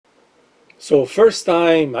So first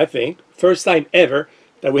time, I think, first time ever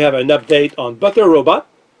that we have an update on Butter Robot,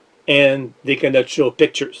 and they cannot show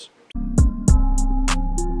pictures.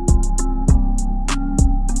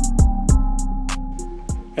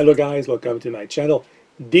 Hello guys, welcome to my channel.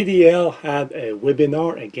 DDL had a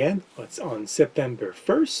webinar again. It's on September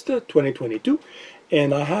 1st, 2022,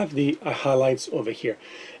 and I have the highlights over here.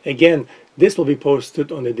 Again, this will be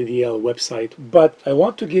posted on the DDL website, but I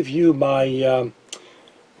want to give you my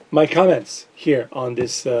my comments here on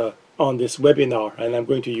this webinar, and I'm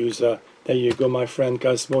going to use there you go, my friend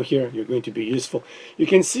Cosmo here. You're going to be useful. You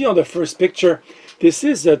can see on the first picture, this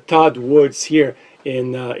is Todd Woods here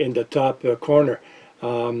in the top corner.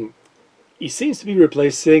 He seems to be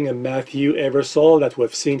replacing a Matthew Eversole that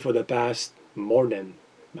we've seen for the past more than,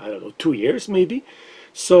 I don't know, 2 years maybe.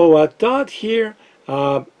 So Todd here,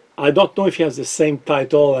 I don't know if he has the same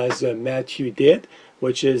title as Matthew did,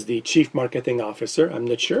 which is the Chief Marketing Officer. I'm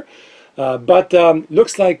not sure. But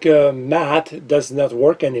looks like Matt does not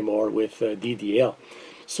work anymore with DDL.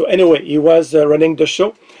 So anyway, he was running the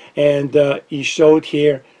show, and he showed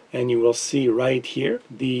here, and you will see right here,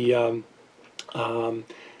 the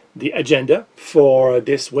agenda for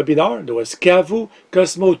this webinar. There was CAVU,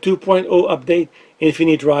 Cosmo 2.0 update,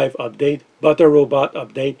 InfiniDrive update, Butter Robot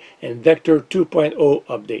update, and Vector 2.0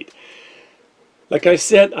 update. Like I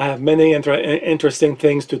said, I have many interesting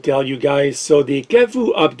things to tell you guys. So the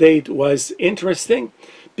CAVU update was interesting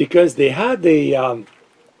because they had a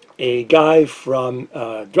guy from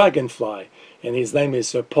Draganfly, and his name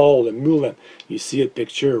is Paul Mullen. You see a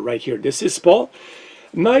picture right here. This is Paul.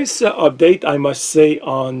 Nice update, I must say,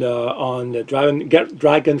 on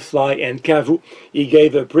Draganfly and CAVU. He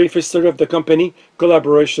gave a brief history of the company,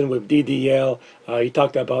 collaboration with DDL. He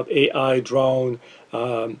talked about AI drone.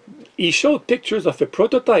 He showed pictures of a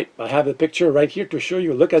prototype. I have a picture right here to show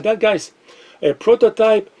you. Look at that, guys. A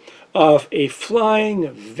prototype of a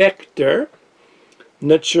flying vector.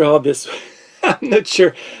 Not sure how this. I'm not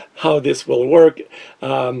sure how this will work.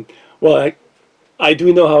 Well, I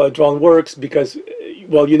do know how a drone works because,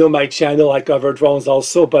 well, you know my channel, I cover drones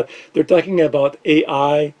also, but they're talking about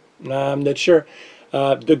AI. I'm not sure.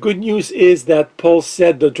 The good news is that Paul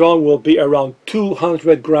said the drone will be around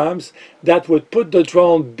 200 grams. That would put the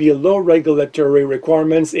drone below regulatory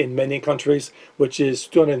requirements in many countries, which is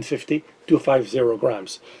 250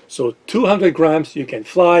 grams. So 200 grams you can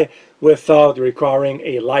fly without requiring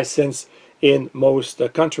a license in most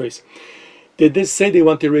countries. They did say they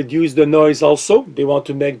want to reduce the noise also. They want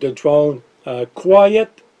to make the drone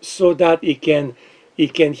quiet so that it can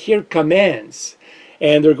hear commands.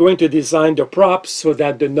 And they're going to design the props so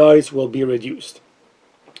that the noise will be reduced.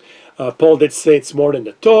 Paul did say it's more than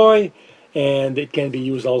a toy, and it can be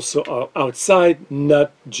used also outside,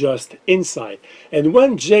 not just inside. And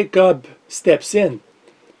when Jacob steps in,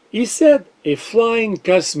 he said a flying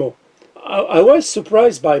Cosmo. I was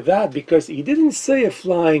surprised by that because he didn't say a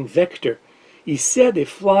flying vector. He said a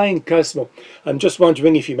flying Cosmo. I'm just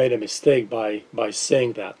wondering if he made a mistake by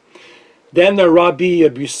saying that. Then Robbie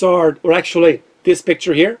Bussard, or actually this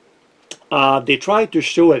picture here, they tried to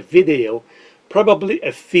show a video, probably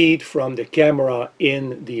a feed from the camera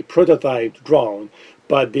in the prototype drone,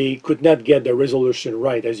 but they could not get the resolution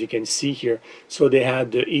right, as you can see here. So they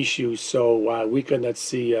had the issues, so we could not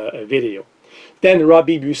see a video. Then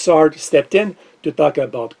Robbie Bussard stepped in to talk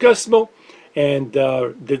about Cosmo, and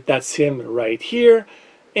that's him right here.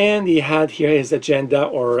 And he had here his agenda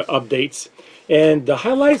or updates. And the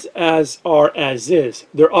highlights are as is.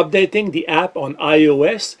 They're updating the app on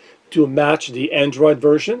iOS to match the Android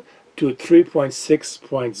version to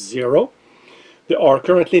 3.6.0. They are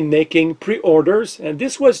currently making pre-orders, and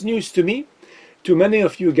this was news to me, to many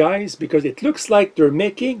of you guys, because it looks like they're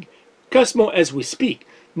making Cosmo as we speak,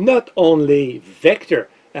 not only Vector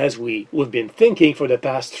as we've been thinking for the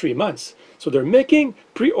past 3 months. So they're making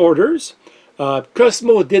pre-orders.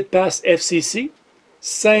 Cosmo Did Pass Fcc,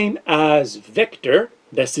 same as Vector.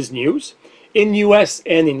 This is news in US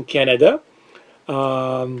and in Canada.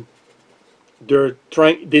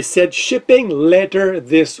 They said shipping later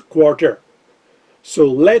this quarter. So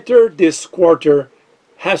later this quarter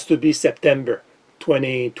has to be September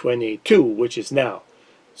 2022, which is now.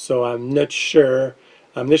 So I'm not sure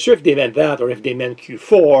if they meant that or if they meant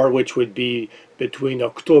Q4, which would be between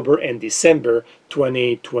October and December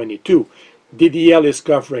 2022. DDL is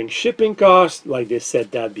covering shipping costs, like they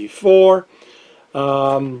said that before.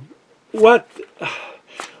 What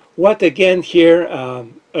again here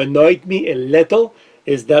annoyed me a little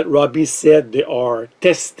is that Robbie said they are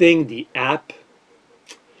testing the app.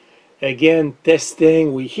 Again,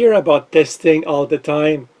 testing. We hear about testing all the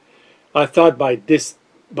time. I thought by this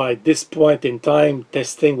by this point in time,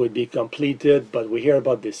 testing would be completed, but we hear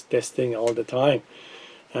about this testing all the time.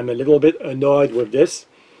 I'm a little bit annoyed with this.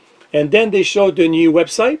 And then they showed the new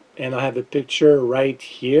website, and I have a picture right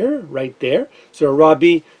here, right there. So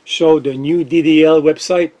Robbie showed the new DDL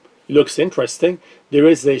website. Looks interesting. There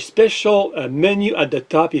is a special menu at the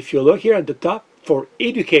top, if you look here at the top, for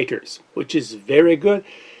educators, which is very good.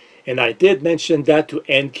 And I did mention that to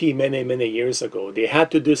Enki many years ago. They had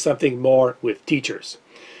to do something more with teachers.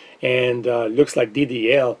 And looks like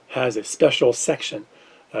DDL has a special section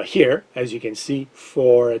here, as you can see,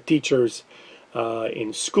 for teachers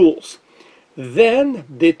in schools. Then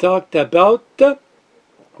they talked about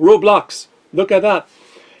Roblox. Look at that.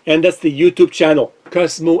 And that's the YouTube channel,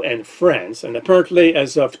 Cosmo and Friends. And apparently,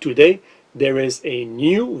 as of today, there is a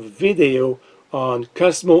new video on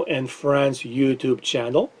Cosmo and Friends YouTube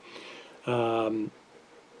channel.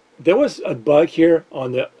 There was a bug here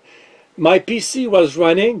on the... My PC was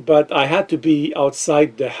running, but I had to be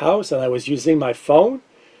outside the house, and I was using my phone.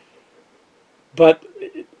 But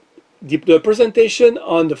the presentation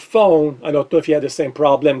on the phone, I don't know if you had the same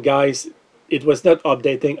problem, guys. It was not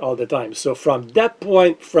updating all the time. So from that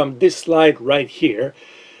point, from this slide right here,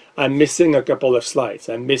 I'm missing a couple of slides.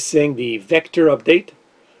 I'm missing the vector update,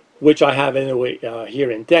 which I have anyway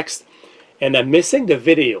here in text, and I'm missing the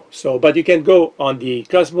video. So, but you can go on the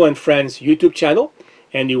Cosmo and Friends YouTube channel,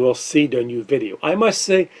 and you will see the new video. I must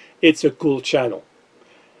say, it's a cool channel.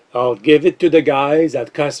 I'll give it to the guys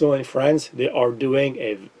at Cosmo and Friends. They are doing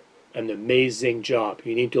an amazing job.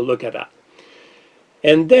 You need to look at that.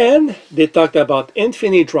 And then they talked about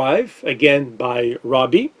InfiniDrive, again by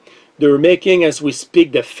Robbie. They're making, as we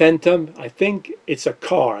speak, the Phantom. I think it's a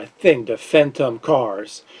car. I think the Phantom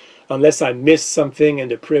cars. Unless I missed something in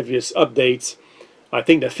the previous updates, I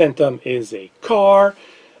think the Phantom is a car.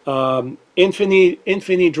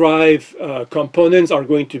 InfiniDrive components are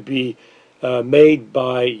going to be made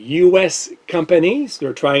by US companies.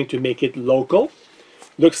 They're trying to make it local.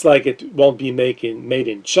 Looks like it won't be made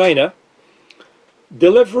in China.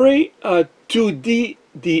 Delivery to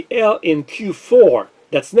DDL in Q4.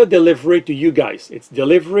 That's not delivery to you guys. It's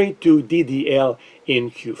delivery to DDL in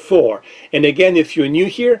Q4. And again, if you're new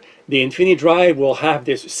here, the InfiniDrive will have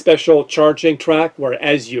this special charging track where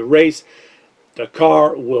as you race, the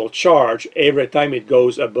car will charge every time it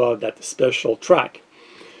goes above that special track.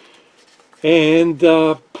 And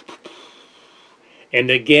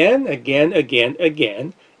again,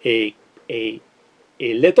 a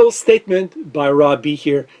little statement by Robbie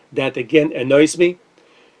here that again annoys me.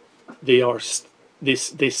 They are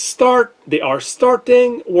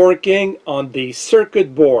starting working on the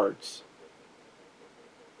circuit boards.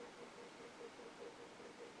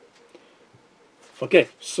 Okay,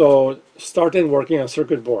 so starting working on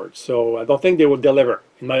circuit boards. So I don't think they will deliver.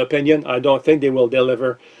 In my opinion, I don't think they will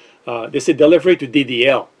deliver. They say delivery to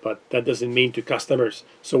DDL, but that doesn't mean to customers.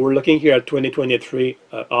 So we're looking here at 2023,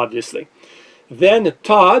 obviously. Then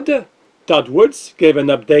Todd Woods gave an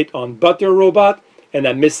update on Butter Robot, and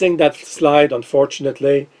I'm missing that slide,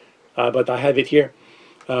 unfortunately, but I have it here.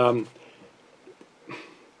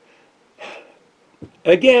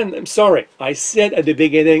 Again, I'm sorry. I said at the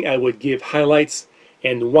beginning I would give highlights,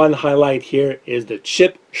 and one highlight here is the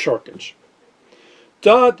chip shortage.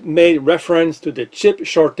 Todd made reference to the chip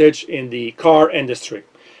shortage in the car industry,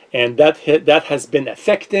 and that has been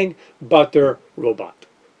affecting Butter Robot.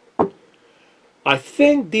 I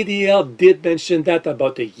think DDL did mention that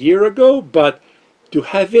about a year ago, but to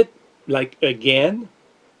have it like again,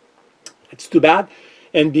 it's too bad.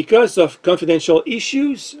 And because of confidential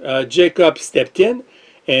issues, Jacob stepped in,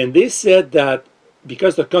 and they said that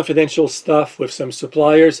because of confidential stuff with some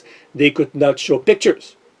suppliers, they could not show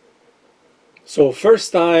pictures. So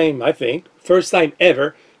first time, I think, first time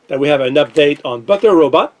ever that we have an update on Butter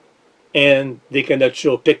Robot, and they cannot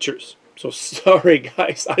show pictures. So sorry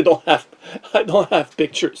guys, I don't have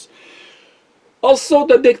pictures. Also,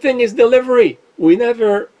 the big thing is delivery. We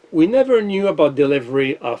never knew about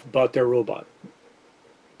delivery of Butter Robot.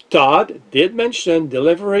 Todd did mention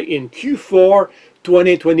delivery in Q4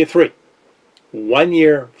 2023, 1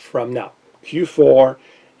 year from now. Q4,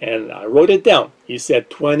 and I wrote it down. He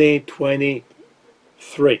said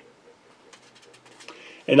 2023.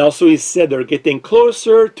 And also he said they're getting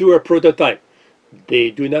closer to a prototype.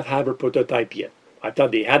 They do not have a prototype yet. I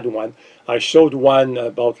thought they had one. I showed one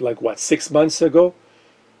about like what, 6 months ago.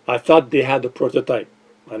 I thought they had a prototype.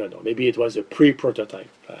 I don't know. Maybe it was a pre-prototype.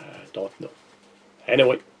 I don't know.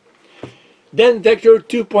 Anyway. Then Vector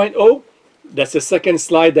 2.0. That's the second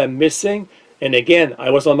slide I'm missing. And again, I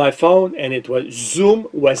was on my phone and it was Zoom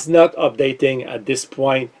was not updating at this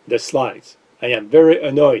point the slides. I am very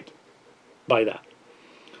annoyed by that.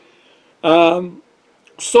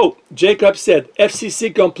 So Jacob said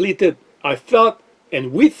FCC completed. I thought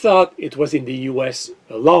and we thought it was in the US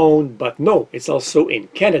alone, but no, it's also in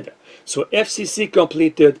Canada. So FCC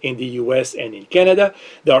completed in the US and in Canada.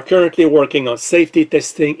 They are currently working on safety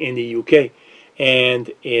testing in the UK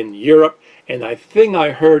and in Europe, and I think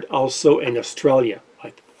I heard also in Australia,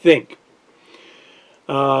 I think.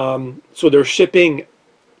 So they're shipping,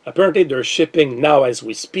 apparently they're shipping now as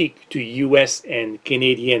we speak to US and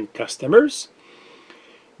Canadian customers.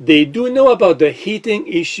 They do know about the heating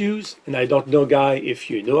issues, and I don't know, Guy, if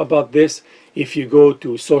you know about this. If you go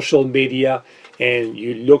to social media and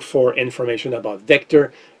you look for information about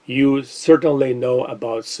Vector, you certainly know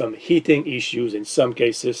about some heating issues in some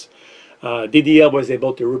cases. DDL was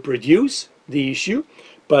able to reproduce the issue,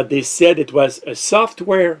 but they said it was a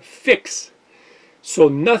software fix. So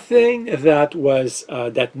nothing that was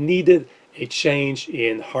that needed a change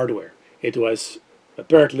in hardware. It was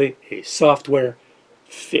apparently a software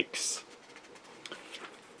fix.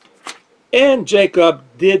 And Jacob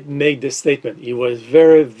did make this statement. He was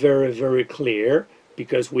very, very, very clear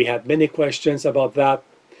because we had many questions about that.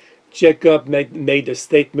 Jacob made the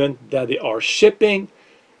statement that they are shipping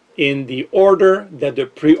in the order that the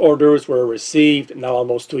pre-orders were received now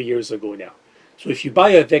almost 2 years ago now. So if you buy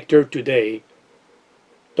a Vector today,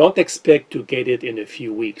 don't expect to get it in a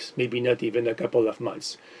few weeks, maybe not even a couple of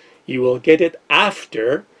months. You will get it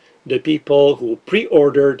after the people who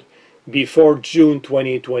pre-ordered before June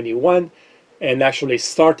 2021 and actually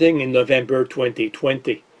starting in November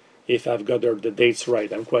 2020, if I've got the dates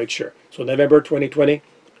right, I'm quite sure. So November 2020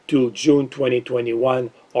 to June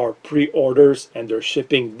 2021 are pre-orders, and they're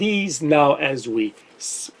shipping these now as we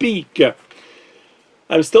speak.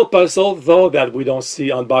 I'm still puzzled though that we don't see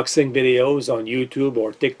unboxing videos on YouTube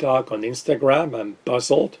or TikTok, on Instagram. I'm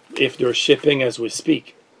puzzled if they're shipping as we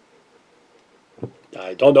speak.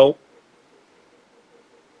 I don't know.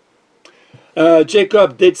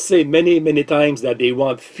 Jacob did say many times that they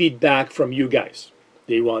want feedback from you guys.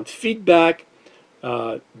 They want feedback.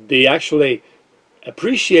 They actually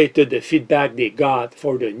appreciated the feedback they got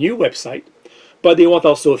for the new website, but they want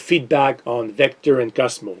also feedback on Vector and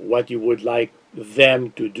Cosmo, what you would like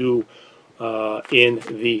them to do in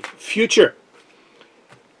the future.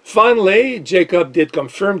 Finally, Jacob did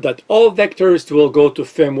confirm that all vectors will go to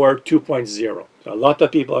Firmware 2.0. A lot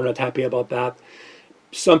of people are not happy about that.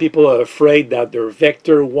 Some people are afraid that their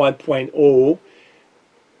Vector 1.0,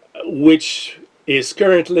 which is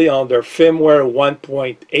currently on their Firmware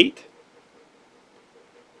 1.8,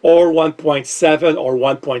 or 1.7 or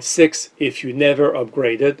 1.6 if you never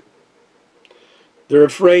upgraded, they're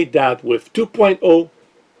afraid that with 2.0,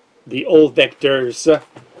 the old vectors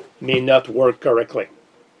may not work correctly.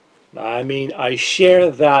 I mean, I share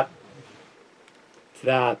that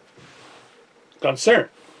concern,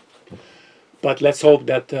 but let's hope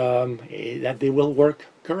that that they will work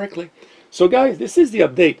correctly. So, guys, this is the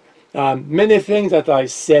update. Many things that I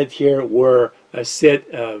said here were said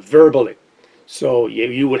verbally. So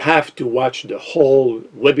you would have to watch the whole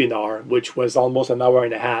webinar, which was almost an hour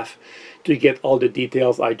and a half, to get all the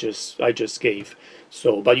details I just gave.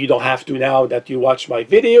 So, but you don't have to now that you watch my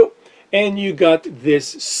video, and you got this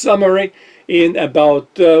summary in about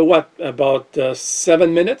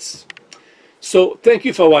 7 minutes. So thank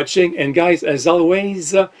you for watching, and guys, as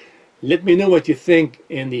always, let me know what you think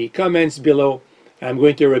in the comments below. I'm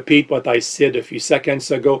going to repeat what I said a few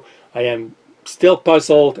seconds ago. I am still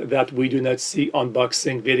puzzled that we do not see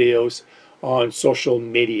unboxing videos on social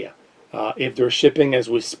media. If they're shipping as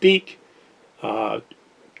we speak,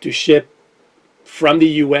 to ship from the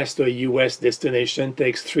US to a US destination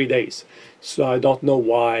takes 3 days. So I don't know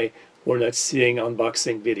why we're not seeing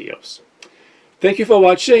unboxing videos. Thank you for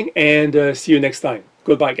watching, and see you next time.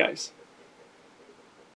 Goodbye, guys.